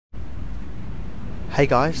Hey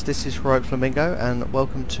guys, this is Heroic Flamingo and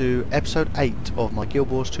welcome to episode 8 of my Guild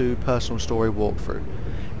Wars 2 personal story walkthrough.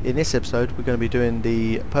 In this episode we're going to be doing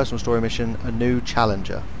the personal story mission, A New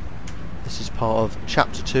Challenger. This is part of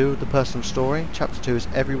chapter 2 of the personal story. Chapter 2 is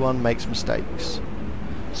Everyone Makes Mistakes.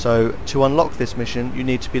 So to unlock this mission you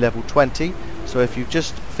need to be level 20, so if you've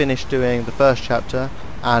just finished doing the first chapter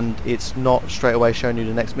and it's not straight away showing you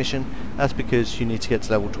the next mission, that's because you need to get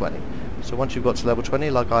to level 20. So once you've got to level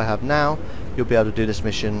 20 like I have now, you'll be able to do this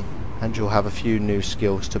mission and you'll have a few new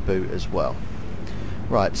skills to boot as well.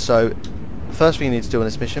 Right, so the first thing you need to do on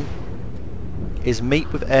this mission is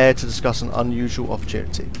meet with Air to discuss an unusual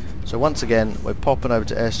opportunity. So once again we're popping over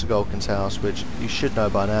to Air Stogolkin's house, which you should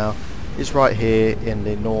know by now is right here in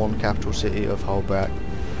the Norn capital city of Holbrak.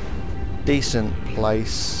 Decent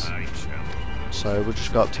place, so we'll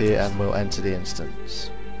just go up to here and we'll enter the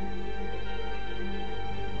instance.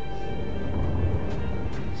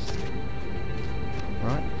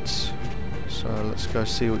 Right, so let's go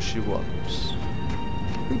see what she wants.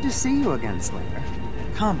 Good to see you again, Slayer.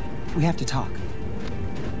 Come, we have to talk.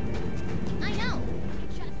 I know.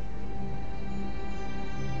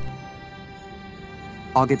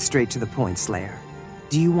 I'll get straight to the point, Slayer.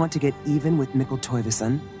 Do you want to get even with Mikkel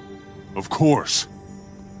Toivason? Of course.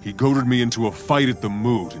 He goaded me into a fight at the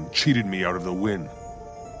Moot and cheated me out of the win.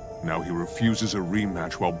 Now he refuses a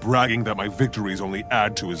rematch while bragging that my victories only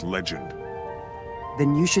add to his legend.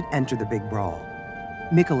 Then you should enter the big brawl.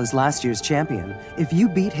 Mikkel is last year's champion. If you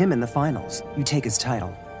beat him in the finals, you take his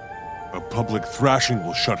title. A public thrashing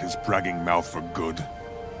will shut his bragging mouth for good.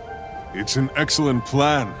 It's an excellent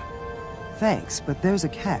plan. Thanks, but there's a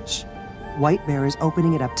catch. White Bear is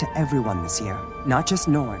opening it up to everyone this year, not just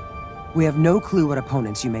Norn. We have no clue what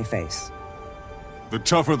opponents you may face. The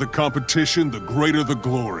tougher the competition, the greater the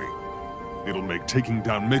glory. It'll make taking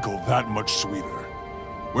down Mikkel that much sweeter.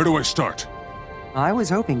 Where do I start? I was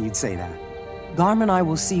hoping you'd say that. Garm and I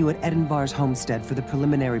will see you at Edinvar's homestead for the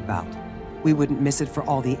preliminary bout. We wouldn't miss it for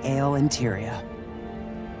all the ale and Tyria.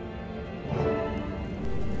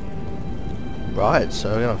 Right, so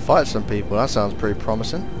we're going to fight some people. That sounds pretty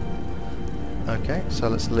promising. Okay, so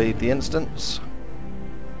let's leave the instance.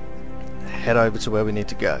 Head over to where we need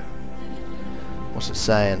to go. What's it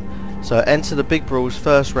saying? So enter the big brawl's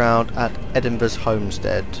first round at Edinvar's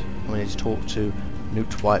homestead. We need to talk to Newt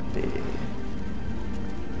Whitebeard.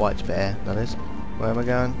 White Bear, that is. Where am I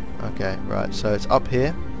going? Okay, right, so it's up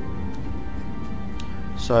here.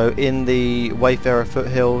 So in the Wayfarer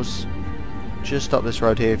foothills, just up this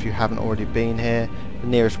road here if you haven't already been here. The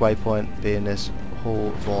nearest waypoint being this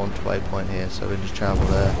Heart of Thorns waypoint here, so we'll just travel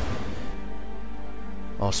there.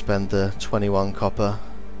 I'll spend the 21 copper.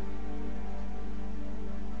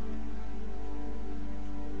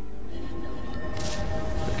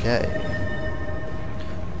 Okay.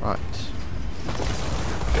 Right.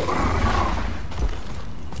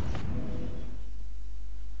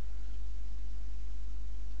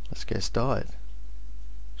 Let's get started.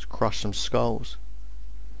 Let's crush some skulls.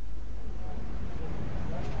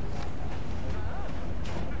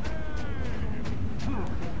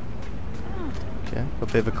 Okay, a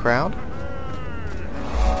bit of a crowd.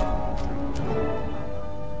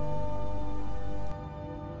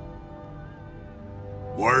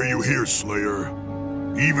 Why are you here, Slayer?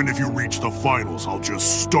 Even if you reach the finals, I'll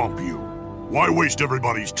just stomp you. Why waste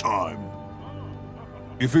everybody's time?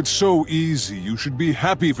 If it's so easy, you should be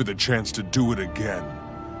happy for the chance to do it again.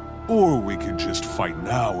 Or we could just fight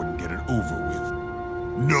now and get it over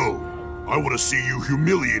with. No, I want to see you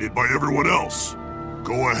humiliated by everyone else.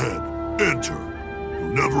 Go ahead, enter.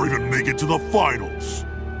 You'll never even make it to the finals.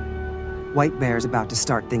 White Bear's about to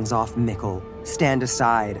start things off, Mikkel. Stand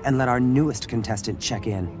aside and let our newest contestant check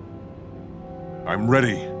in. I'm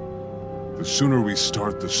ready. The sooner we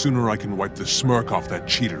start, the sooner I can wipe the smirk off that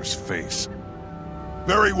cheater's face.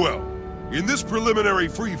 Very well. In this preliminary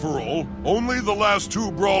free-for-all, only the last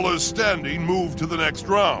two brawlers standing move to the next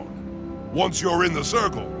round. Once you're in the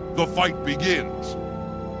circle, the fight begins.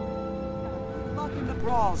 Luck in the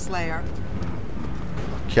brawl, Slayer.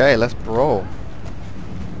 Okay, let's brawl.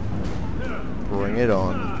 Bring it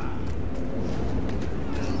on.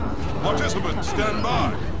 Participants, stand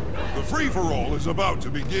by. The free-for-all is about to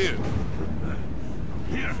begin.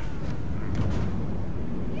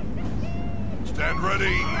 Stand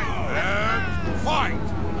ready, and fight!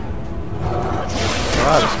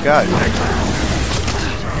 Alright, let's go.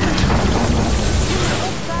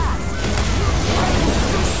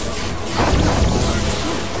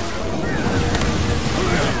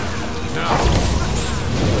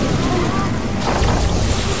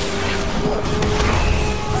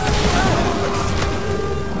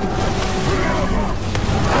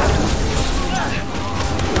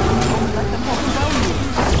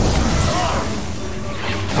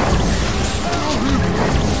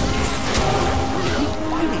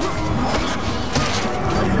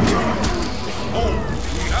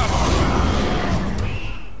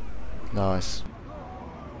 Nice.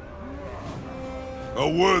 A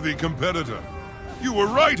worthy competitor. You were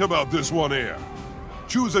right about this one here.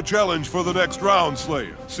 Choose a challenge for the next round,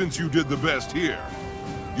 Slayer, since you did the best here.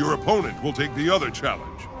 Your opponent will take the other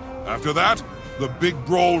challenge. After that, the big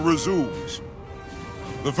brawl resumes.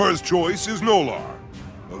 The first choice is Nolar,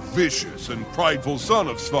 a vicious and prideful son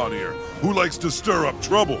of Svanir who likes to stir up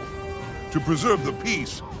trouble. To preserve the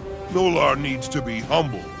peace, Nolar needs to be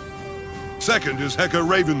humble. Second is Heka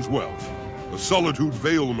Ravenswelf, a Solitude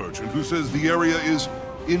Vale merchant who says the area is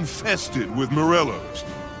infested with Morellos,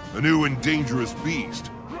 a new and dangerous beast.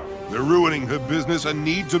 They're ruining her business and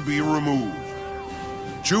need to be removed.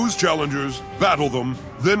 Choose challengers, battle them,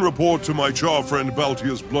 then report to my Char friend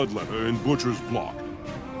Baltius Bloodletter in Butcher's Block.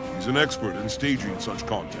 He's an expert in staging such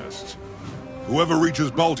contests. Whoever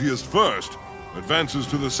reaches Baltius first advances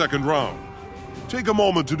to the second round. Take a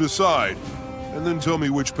moment to decide, and then tell me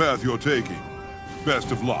which path you're taking.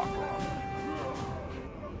 Best of luck.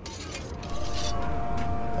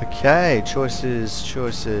 Okay,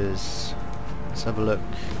 choices. Let's have a look.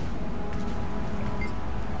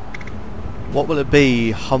 What will it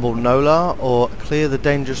be? Humble Nolar or clear the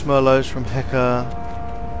dangerous Merlots from Heka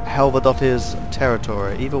Helvadottir's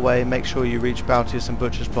territory? Either way, make sure you reach Baltius and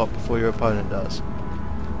Butcher's Block before your opponent does.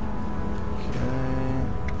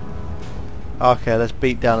 Okay, let's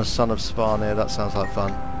beat down a son of Svanir. That sounds like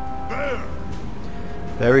fun.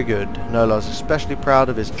 Very good. Nolar's especially proud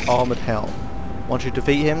of his armoured helm. Once you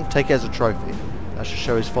defeat him, take it as a trophy. That should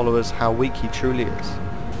show his followers how weak he truly is.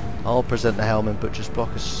 I'll present the helm in Butcher's Block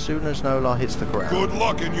as soon as Nolar hits the ground. Good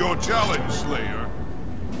luck in your challenge, Slayer.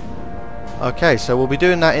 Okay, so we'll be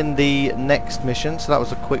doing that in the next mission, so that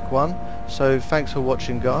was a quick one. So thanks for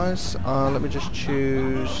watching, guys. Let me just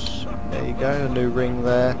choose, there you go, a new ring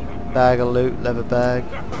there, bag of loot, leather bag,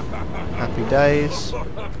 happy days.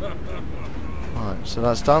 Right, so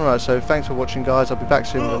that's done. Right, so thanks for watching, guys. I'll be back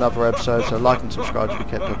soon with another episode, so like and subscribe to be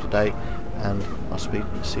kept up to date, and I'll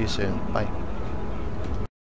see you soon. Bye.